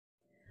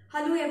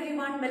Hello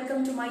everyone,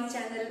 welcome to my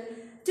channel.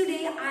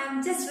 Today I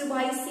am just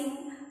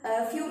revising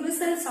a few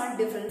results on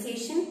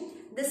differentiation.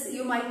 This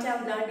you might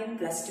have learned in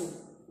plus 2,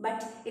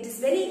 but it is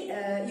very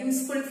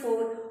useful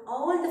for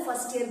all the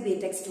first year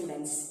B.Tech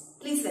students.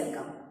 Please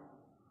welcome.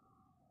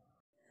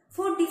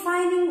 For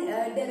defining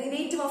a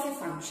derivative of a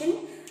function,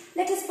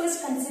 let us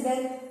first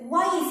consider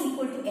y is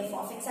equal to f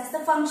of x as the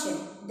function.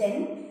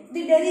 Then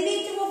the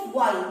derivative of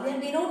y, we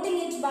are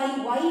denoting it by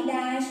y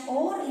dash,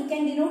 or you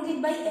can denote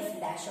it by f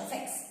dash of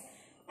x.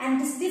 And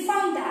it is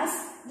defined as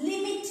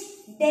limit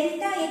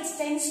delta x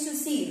tends to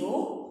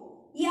 0,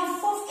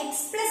 f of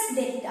x plus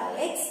delta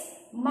x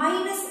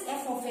minus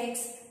f of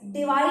x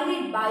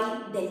divided by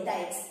delta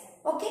x.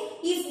 Okay,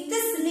 if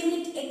this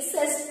limit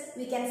exists,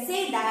 we can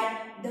say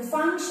that the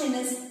function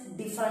is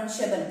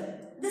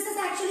differentiable. This is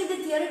actually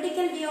the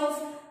theoretical way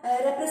of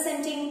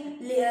representing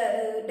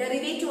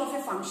derivative of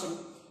a function.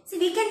 See,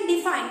 we can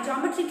define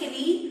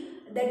geometrically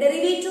the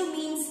derivative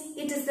means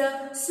it is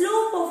the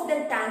slope of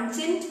the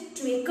tangent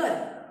to a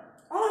curve.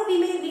 Or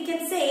we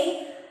can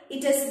say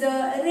it is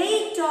the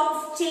rate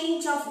of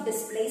change of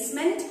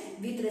displacement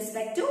with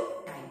respect to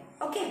time.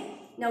 Okay.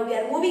 Now we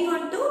are moving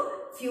on to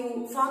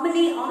few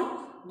formulae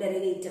on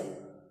derivative.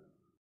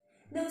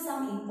 Now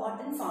some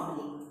important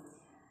formulae.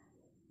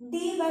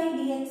 d by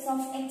dx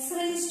of x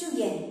raised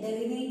to n.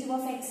 Derivative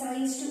of x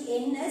raised to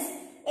n is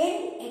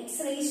n x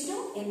raised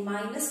to n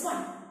minus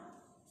 1.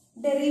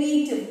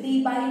 Derivative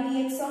d by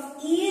dx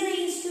of e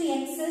raised to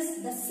x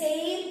is the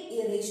same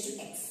e raised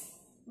to x.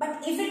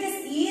 But if it is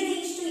e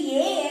raised to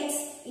ax,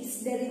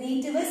 its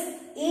derivative is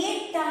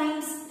a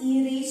times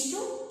e raised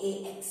to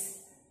ax.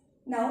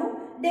 Now,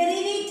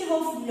 derivative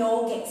of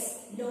log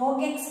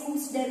x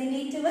whose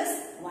derivative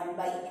is 1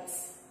 by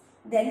x.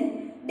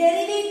 Then,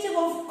 derivative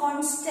of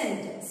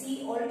constant.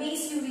 See,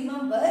 always you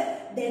remember,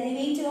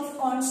 derivative of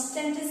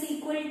constant is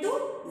equal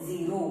to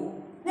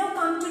 0. Now,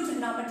 come to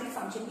trigonometric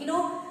function. You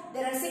know,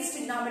 there are 6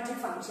 trigonometric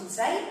functions,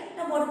 right?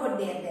 Now, what about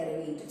their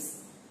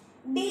derivatives?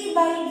 d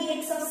by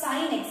dx of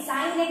sin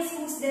x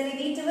whose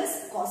derivative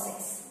is cos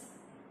x.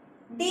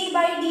 d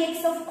by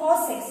dx of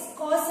cos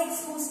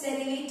x whose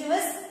derivative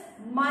is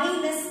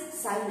minus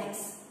sin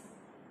x.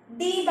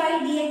 d by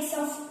dx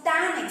of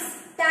tan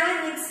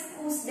x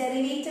whose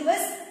derivative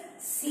is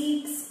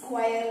sec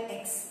square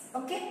x.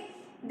 Okay.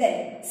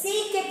 Then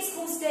sec x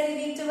whose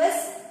derivative is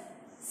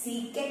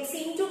sec x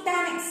into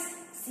tan x.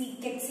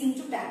 Sec x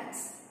into tan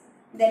x.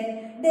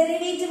 Then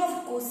derivative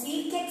of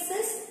cosec x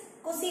is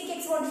cosec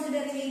x, what is the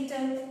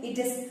derivative? It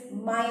is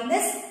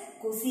minus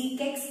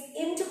cosec x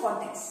into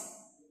cot x.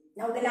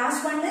 Now the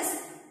last one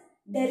is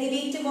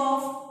derivative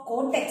of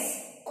cot x.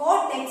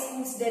 Cot x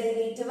whose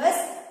derivative is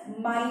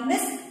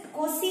minus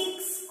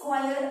cosec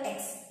square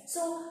x.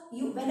 So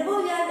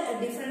whenever we are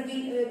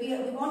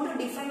we want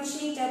to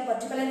differentiate a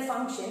particular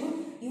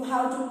function, you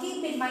have to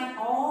keep in mind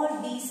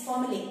all these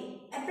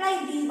formulae.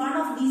 Apply one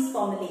of these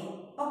formulae.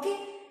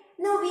 Okay.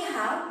 Now we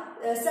have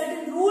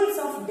certain rules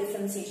of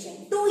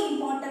differentiation. 2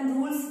 important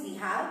rules we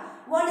have.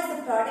 One is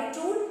the product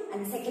rule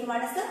and the second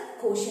one is the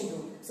quotient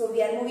rule. So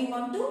we are moving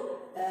on to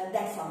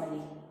that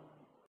formula.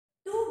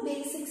 2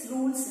 basic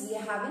rules we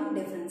have in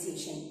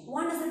differentiation.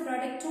 One is the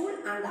product rule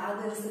and the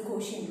other is the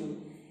quotient rule.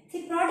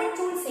 The product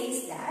rule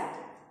says that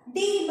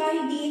d by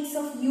dx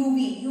of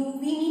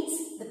uv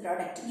means the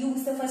product. U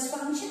is the first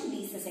function,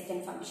 d is the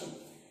second function.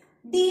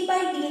 d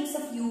by dx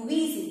of uv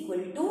is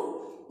equal to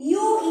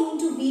u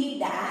into v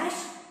dash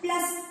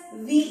plus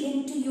v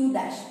into u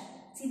dash.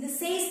 See, this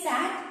says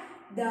that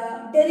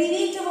the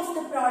derivative of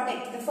the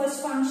product, the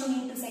first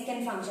function into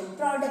second function,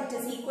 product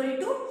is equal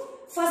to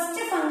first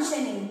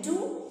function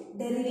into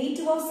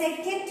derivative of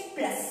second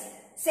plus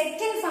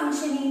second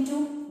function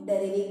into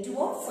derivative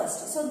of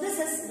first. So this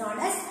is known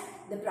as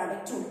the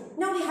product rule.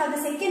 Now we have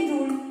the second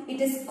rule,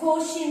 it is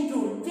quotient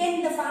rule.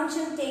 When the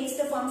function takes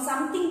the form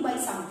something by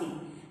something.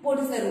 What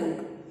is the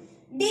rule?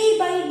 d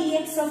by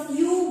dx of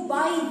u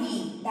by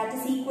v, that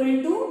is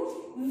equal to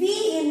v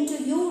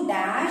into u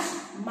dash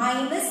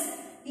minus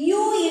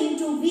u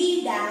into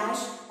v dash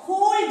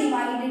whole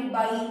divided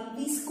by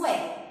v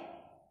square.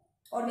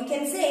 Or we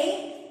can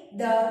say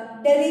the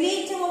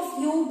derivative of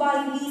u by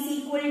v is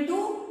equal to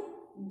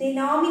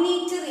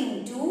denominator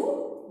into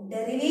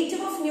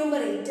derivative of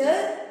numerator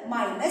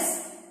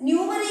minus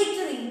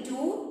numerator into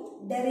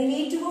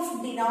derivative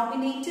of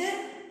denominator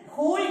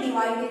whole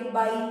divided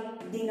by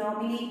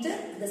denominator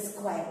the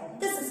square.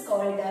 This is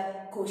called the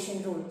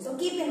quotient rule. So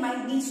keep in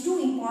mind these 2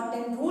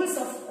 important rules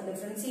of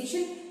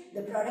differentiation,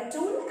 the product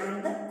rule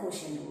and the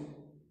quotient rule.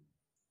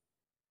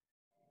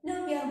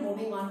 Now we are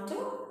moving on to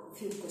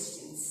few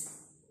questions.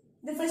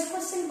 The first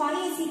question, y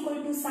is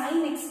equal to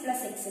sin x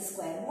plus x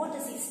square. What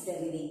is its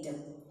derivative?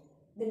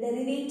 The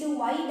derivative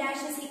y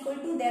dash is equal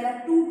to, there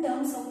are 2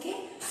 terms, okay.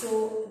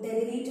 So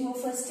derivative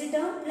of first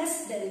term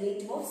plus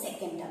derivative of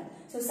second term.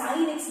 So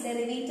sin x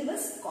derivative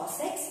is cos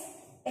x.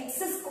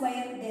 X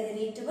square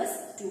derivative is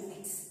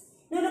 2x.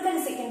 Now look at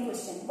the second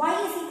question. Y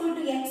is equal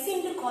to x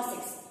into cos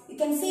x. You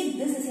can see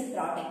this is a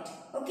product.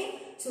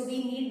 Okay. So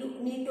we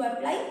need to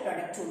apply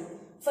product rule.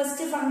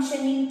 First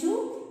function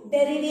into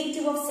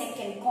derivative of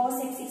second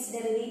cos x, its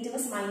derivative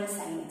is minus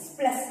sin x,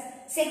 plus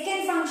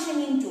second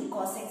function into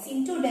cos x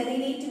into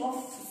derivative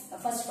of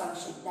first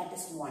function, that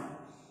is 1.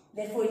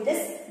 Therefore, it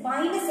is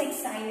minus x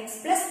sin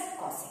x plus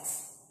cos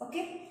x.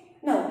 Okay.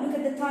 Now, look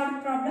at the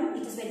third problem.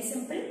 It is very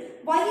simple.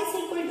 Y is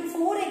equal to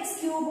 4x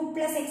cube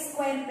plus x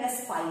square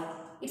plus 5.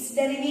 Its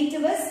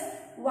derivative is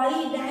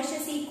y dash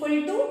is equal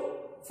to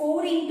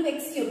 4 into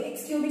x cube.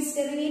 X cube its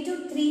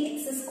derivative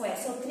 3x square.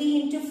 So,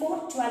 3 into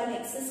 4,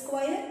 12x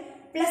square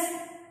plus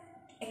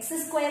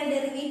x square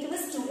derivative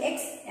is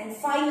 2x and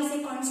 5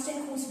 is a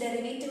constant whose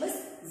derivative is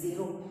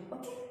 0.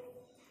 Okay.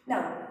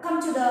 Now,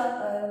 come to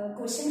the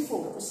question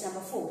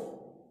number 4.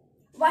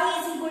 Y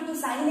is equal to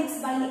sin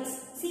x by x.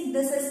 See,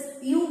 this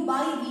is u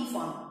by v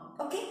form.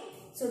 Okay.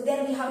 So,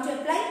 there we have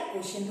to apply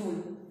quotient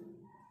rule.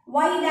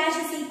 Y dash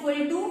is equal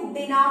to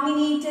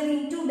denominator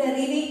into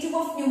derivative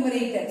of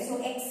numerator.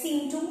 So, x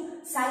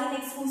into sin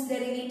x whose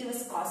derivative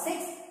is cos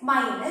x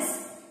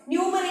minus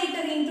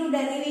numerator into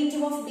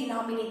derivative of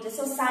denominator.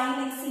 So,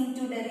 sin x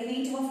into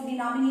derivative of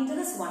denominator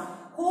is 1.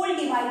 Whole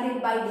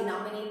divided by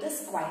denominator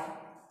square.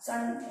 So,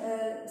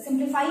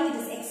 simplifying it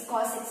is x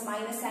cos x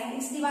minus sin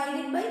x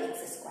divided by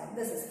x square.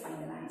 This is the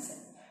final answer.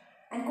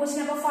 And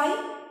question number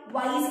 5.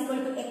 Y is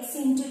equal to x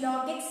into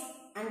log x.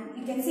 And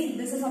you can see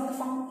this is of the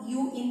form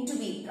u into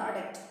v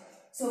product.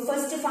 So,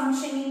 first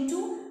function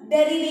into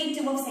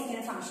derivative of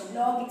second function.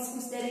 Log x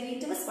whose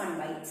derivative is 1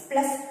 by x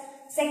plus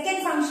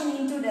second function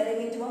into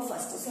derivative of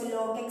first. So,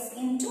 log x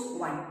into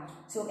 1.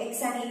 So,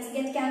 x and x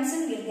get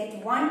cancelled. We will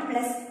get 1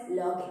 plus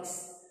log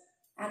x.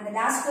 And the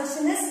last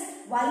question is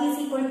y is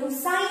equal to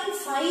sin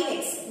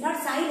 5x.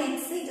 Not sin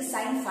x, it is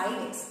sin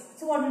 5x.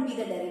 So, what will be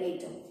the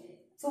derivative?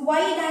 So, y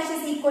dash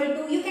is equal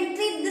to, you can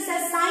treat this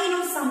as sine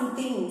of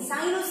something.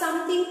 Sine of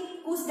something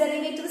whose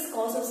derivative is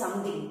cos of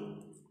something.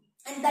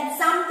 And that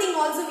something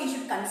also we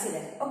should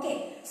consider.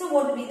 Okay. So,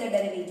 what will be the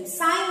derivative?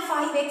 Sin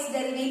 5x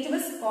derivative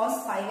is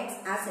cos 5x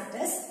as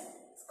it is.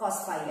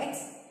 Cos 5x.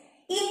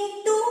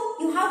 Into,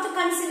 you have to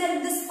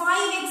consider this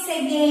 5x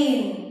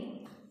again.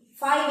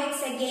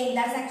 5x again,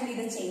 that's actually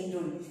the chain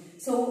rule.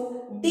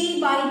 So,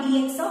 d by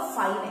dx of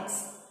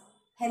 5x.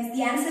 Hence,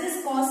 the answer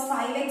is cos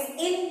 5x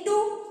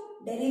into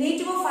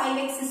derivative of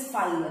 5x is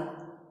 5.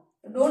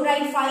 Don't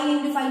write 5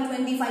 into 5,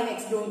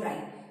 25x, don't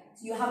write.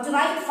 So, you have to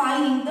write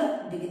 5 in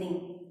the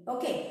beginning.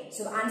 Okay.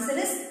 So, answer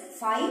is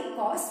 5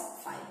 cos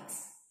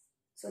 5x.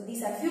 So,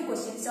 these are few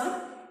questions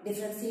on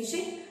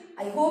differentiation.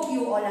 I hope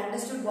you all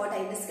understood what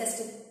I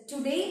discussed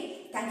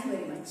today. Thank you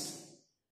very much.